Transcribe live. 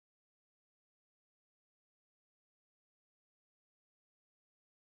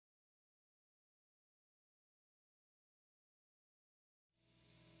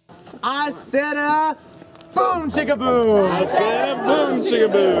I said a boom chicka boom. I said a boom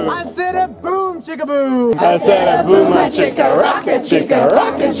chicka boom. I said a boom chicka boom. I said a boom a chicka rocket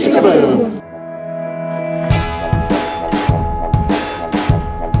chicka boom.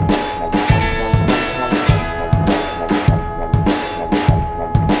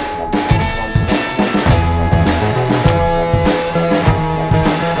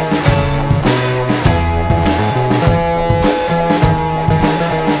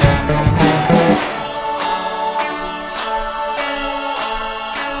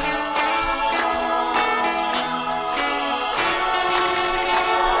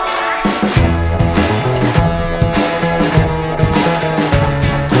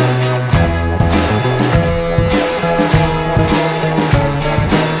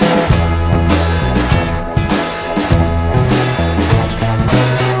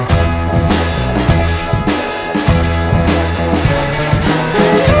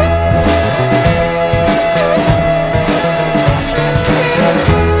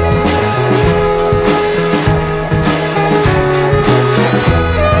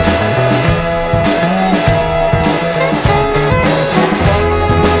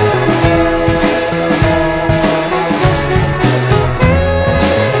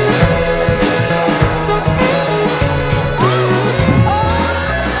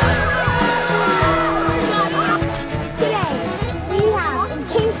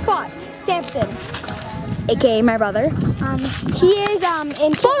 Samson, aka my brother. He is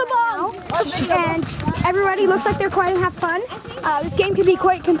in football, and everybody looks like they're quite have fun. This game can be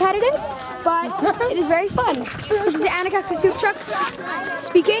quite competitive, but it is very fun. This is Annika Kasupchuk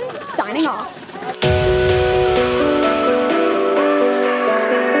speaking, signing off.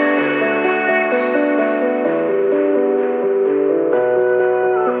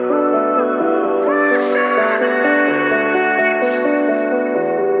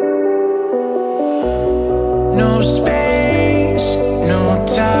 No space, no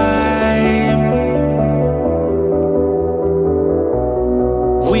time.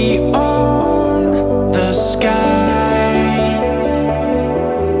 We own the sky.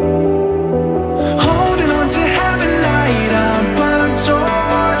 Holding on to heaven, light up a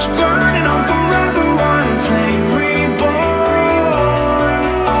torch, burning on forever, one flame reborn.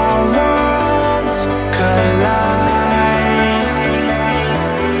 Our worlds collide.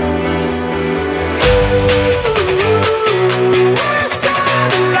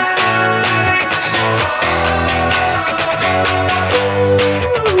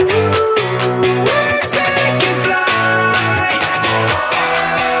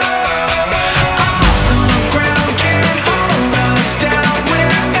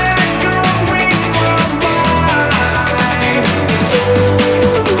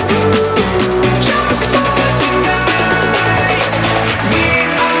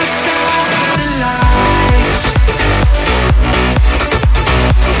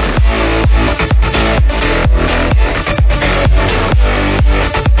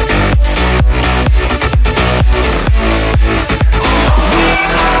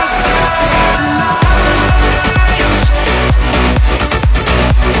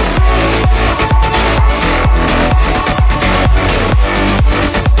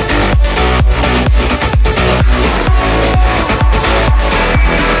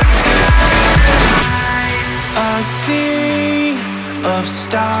 A sea of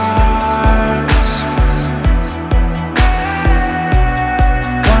stars,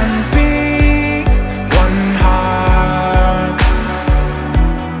 one beat, one heart,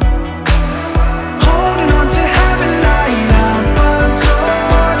 holding on to heaven, light up a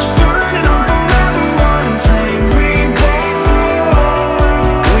torch, burning on forever, one flame reborn.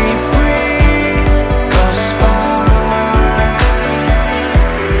 We breathe a spark.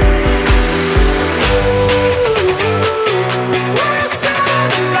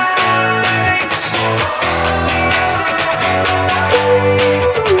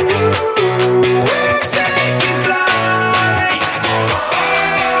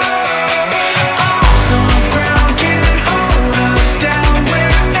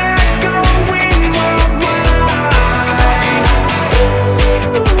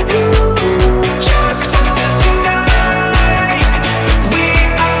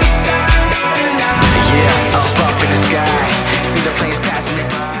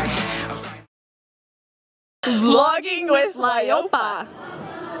 Vlogging with Lyopa.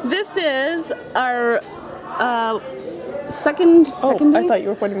 This is our second day? I thought you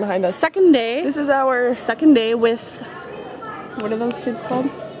were pointing behind us. Second day. This is our second day with, what are those kids called?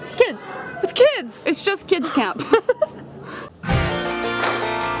 Kids. with kids. It's just kids camp.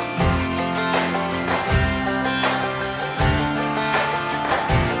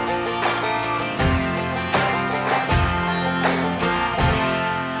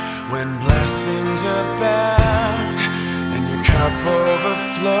 things abound and your cup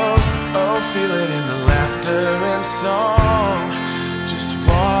overflows. Oh, feel it in the laughter and song. Just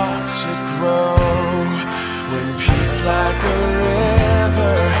watch it grow. When peace like a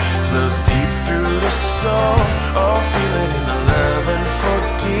river flows deep through the soul. Oh, feel it in the love and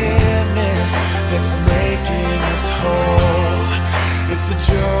forgiveness that's making us whole. It's the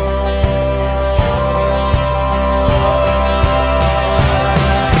joy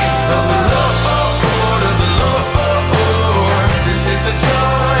of the Lord, of the Lord. This is the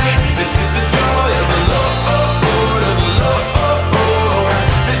joy, this is the joy of the Lord, of the Lord.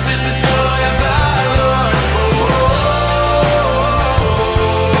 This is the joy of our Lord.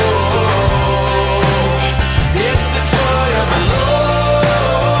 It's the joy of the Lord.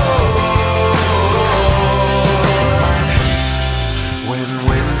 When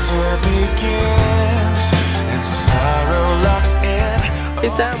winter begins and sorrow locks in. Hey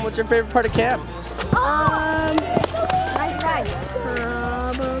Sam, what's your favorite part of camp? Nice ride.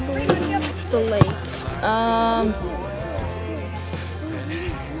 Probably the lake.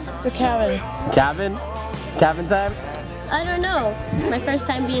 The cabin. Cabin? Cabin time? I don't know. My first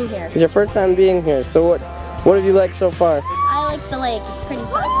time being here. It's your first time being here, so what have you liked so far? I like the lake. It's pretty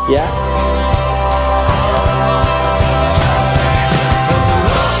fun. Yeah?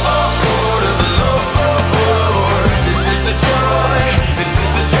 This is the joy, this is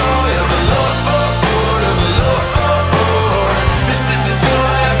the joy of the Lord, of the Lord. This is the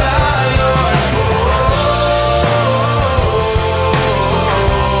joy of our Lord.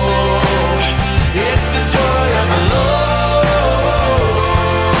 It's the joy of the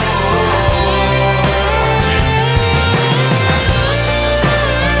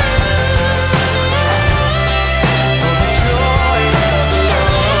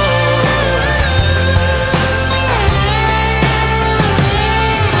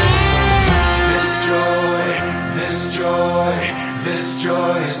This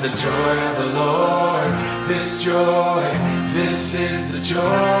joy is the joy of the Lord. This joy, this is the joy.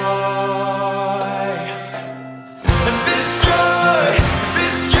 And this joy,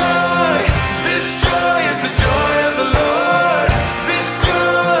 this joy, this joy is the joy of the Lord. This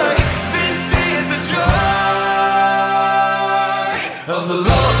joy, this is the joy of the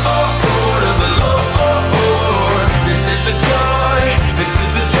Lord, of the Lord. This is the joy, this is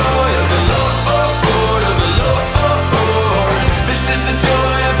the joy of the Lord, of the Lord. This is the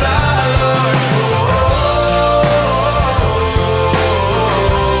joy of our Lord.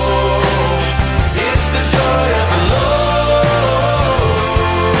 It's the joy of the Lord.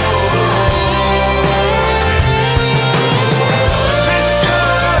 This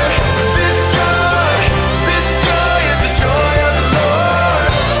joy, this joy, this joy is the joy of the Lord.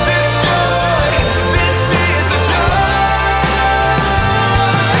 This joy, this is the joy.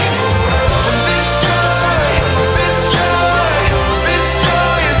 And this joy, this joy, this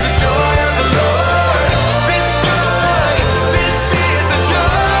joy is the joy of the Lord. This joy, this is the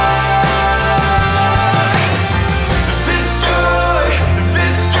joy. This joy,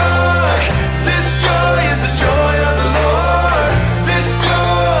 this joy, this joy is the joy of the Lord. This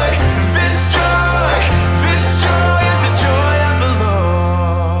joy, this joy, this joy is the joy of the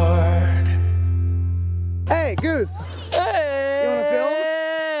Lord. Hey, Goose. Hey! You wanna film?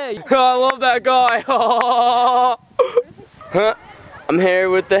 Oh, I love that guy. Huh? I'm here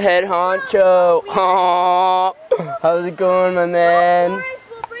with the head honcho. How's it going, my man?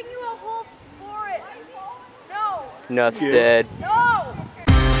 We'll bring you a whole forest. No. Enough said. No.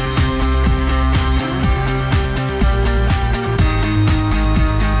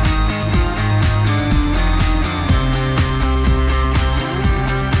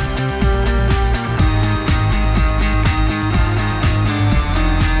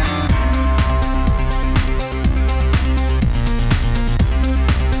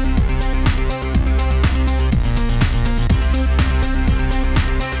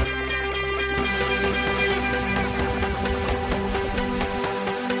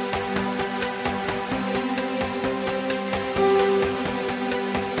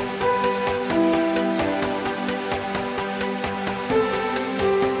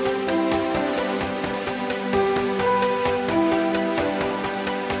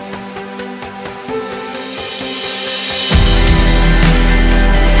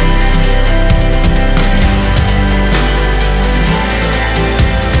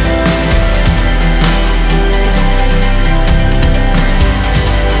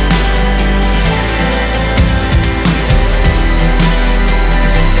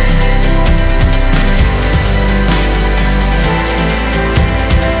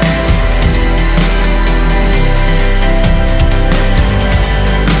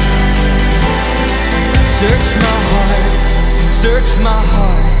 Search my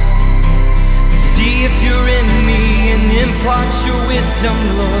heart to see if you're in me and impart your wisdom,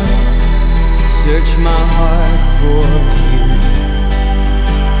 Lord. Search my heart for you.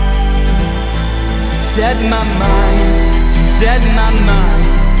 Set my mind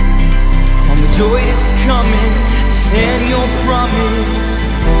on the joy that's coming and your promise.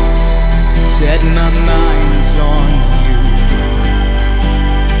 Set my mind on you.